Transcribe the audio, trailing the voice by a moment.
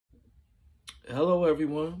Hello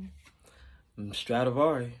everyone, I'm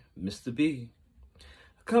Stradivari, Mr. B. I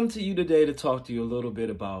come to you today to talk to you a little bit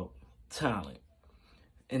about talent.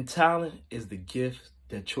 And talent is the gift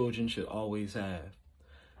that children should always have.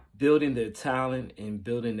 Building their talent and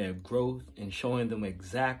building their growth and showing them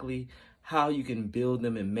exactly how you can build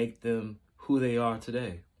them and make them who they are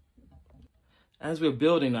today. As we're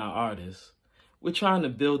building our artists, we're trying to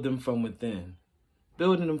build them from within.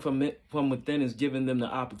 Building them from within is giving them the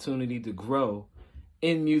opportunity to grow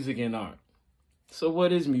in music and art. So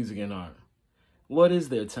what is music and art? What is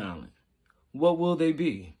their talent? What will they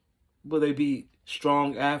be? Will they be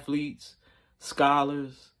strong athletes,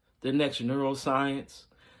 scholars, the next neuroscience,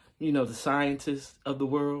 the scientists of the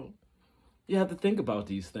world? You have to think about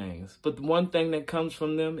these things. But the one thing that comes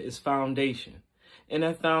from them is foundation. And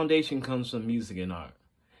that foundation comes from music and art.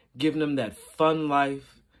 Giving them that fun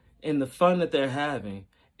life. And the fun that they're having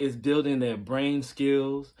is building their brain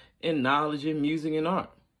skills and knowledge in music and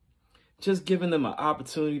art. Just giving them an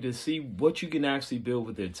opportunity to see what you can actually build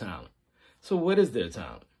with their talent. So what is their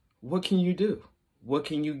talent? What can you do? What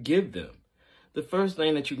can you give them? The first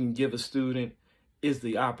thing that you can give a student is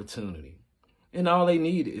the opportunity. And all they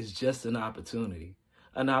need is just an opportunity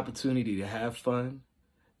to have fun.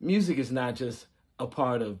 Music is not just a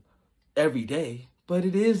part of every day, but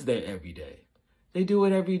it is their everyday. They do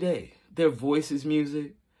it every day. Their voice is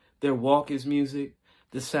music. Their walk is music.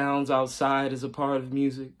 The sounds outside is a part of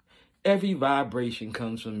music. Every vibration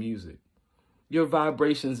comes from music. Your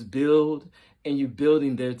vibrations build, and you're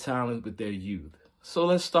building their talent with their youth. So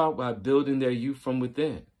let's start by building their youth from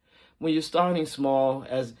within. When you're starting small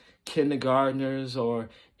as kindergartners or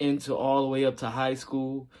into all the way up to high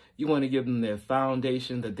school, you want to give them their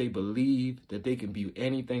foundation that they believe that they can be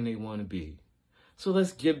anything they want to be. So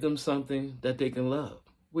let's give them something that they can love,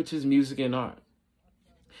 which is music and art.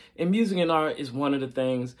 And music and art is one of the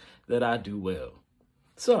things that I do well.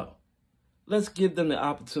 So let's give them the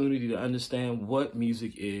opportunity to understand what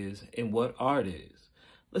music is and what art is.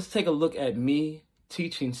 Let's take a look at me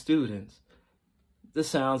teaching students the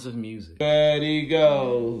sounds of music. Ready,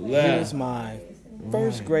 go. Here's my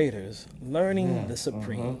first graders learning the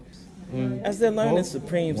Supremes. As they're learning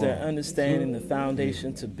Supremes, they're understanding the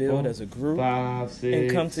foundation to build as a group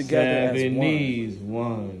and come together as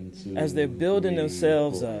one. As they're building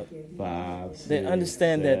themselves up, they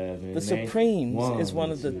understand that the Supremes is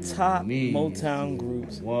one of the top Motown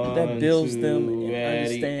groups that builds them and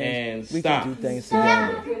understands we can do things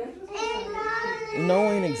together.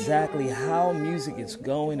 Knowing exactly how music is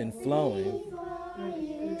going and flowing,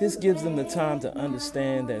 this gives them the time to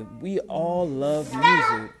understand that we all love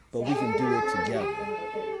music, but we can do it together.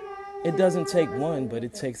 It doesn't take one, but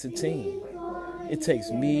it takes a team. It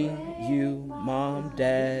takes me, you, mom,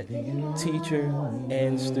 dad, teacher,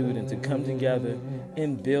 and student to come together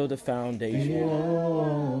and build a foundation.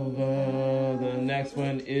 The next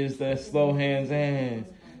one is the slow hands and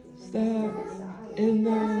stop in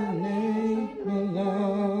the name of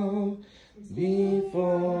love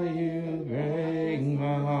before you break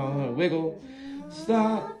my heart. Wiggle.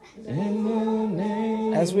 Stop in the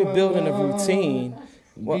name. As we're building a routine,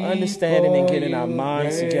 we're understanding and getting our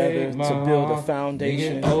minds together to build a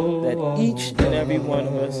foundation that each and every one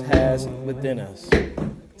of us has within us.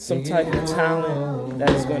 Some type of talent that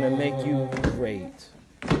is going to make you great.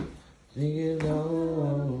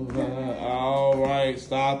 All right,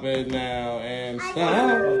 stop it now and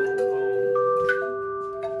stop.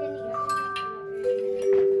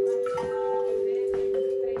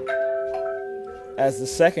 As the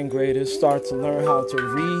second graders start to learn how to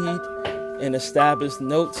read and establish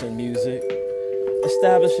notes in music,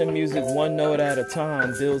 establishing music one note at a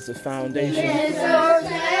time builds the foundation. Yes.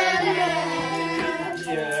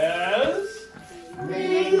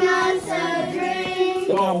 Bring us a dream.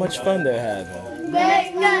 Look how much fun they're having.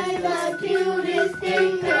 Make us the cutest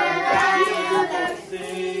thing that I ever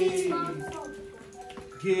seen.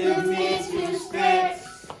 Give me 2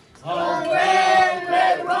 sticks of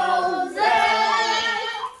red roses.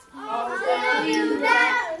 I'll tell you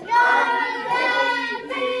that you're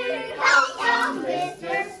baby. I'm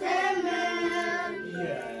Mr. Sandman.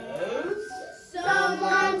 Yes.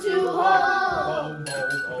 Someone to hold.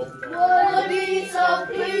 Would be so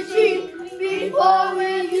pleasing before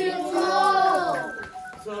we get told.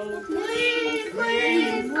 So Please,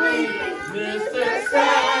 please, please, Mr.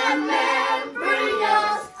 Sandman, bring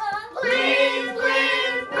us. Please,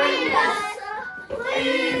 please, bring us.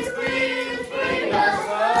 Please, please, bring us a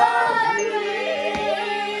dream.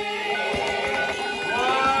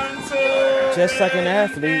 Just like an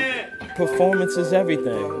athlete, performance is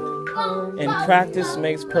everything. And practice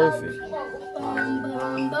makes perfect.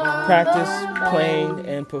 Practice, playing,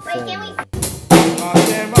 and performing.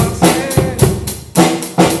 Roxanne, Roxanne.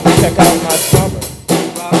 Check out my drummer.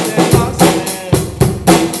 Roxanne, Roxanne.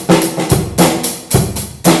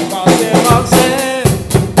 Roxanne, Roxanne. Roxanne, Roxanne.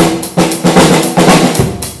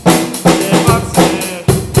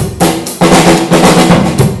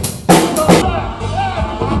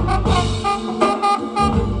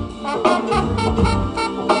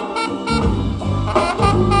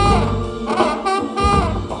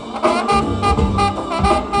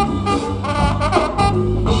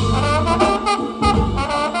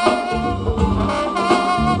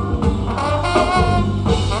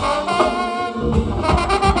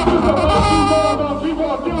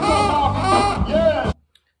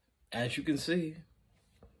 As you can see,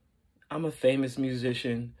 I'm a famous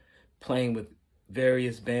musician playing with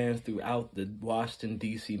various bands throughout the Washington,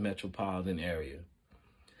 D.C. metropolitan area,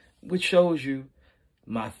 which shows you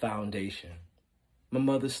my foundation. My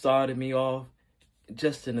mother started me off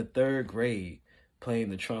just in the 3rd grade playing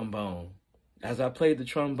the trombone. As I played the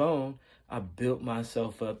trombone, I built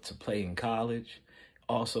myself up to play in college,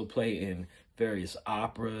 also play in various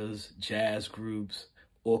operas, jazz groups,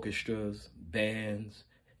 orchestras, bands,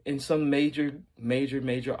 in some major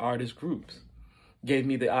artist groups. Gave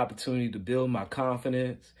me the opportunity to build my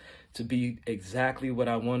confidence, to be exactly what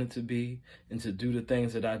I wanted to be, and to do the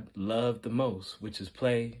things that I love the most, which is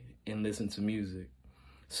play and listen to music.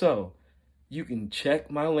 So, you can check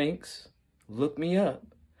my links, look me up.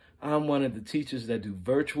 I'm one of the teachers that do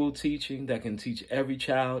virtual teaching that can teach every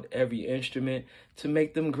child, every instrument to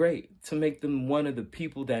make them great, to make them one of the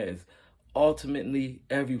people that is ultimately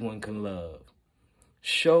everyone can love.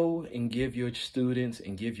 Show and give your students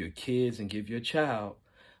and give your kids and give your child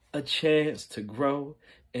a chance to grow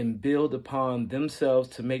and build upon themselves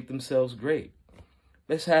to make themselves great.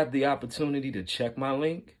 Let's have the opportunity to check my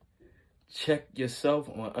link. Check yourself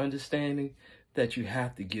on understanding that you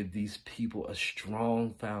have to give these people a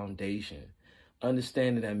strong foundation.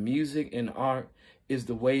 Understanding that music and art is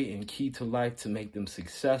the way and key to life to make them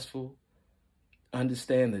successful.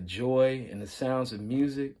 Understand the joy and the sounds of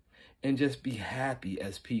music and just be happy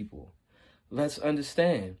as people. Let's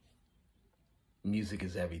understand music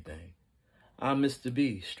is everything. I'm Mr.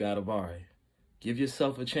 B, Stradivari. Give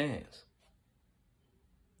yourself a chance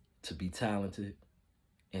to be talented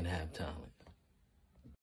and have talent.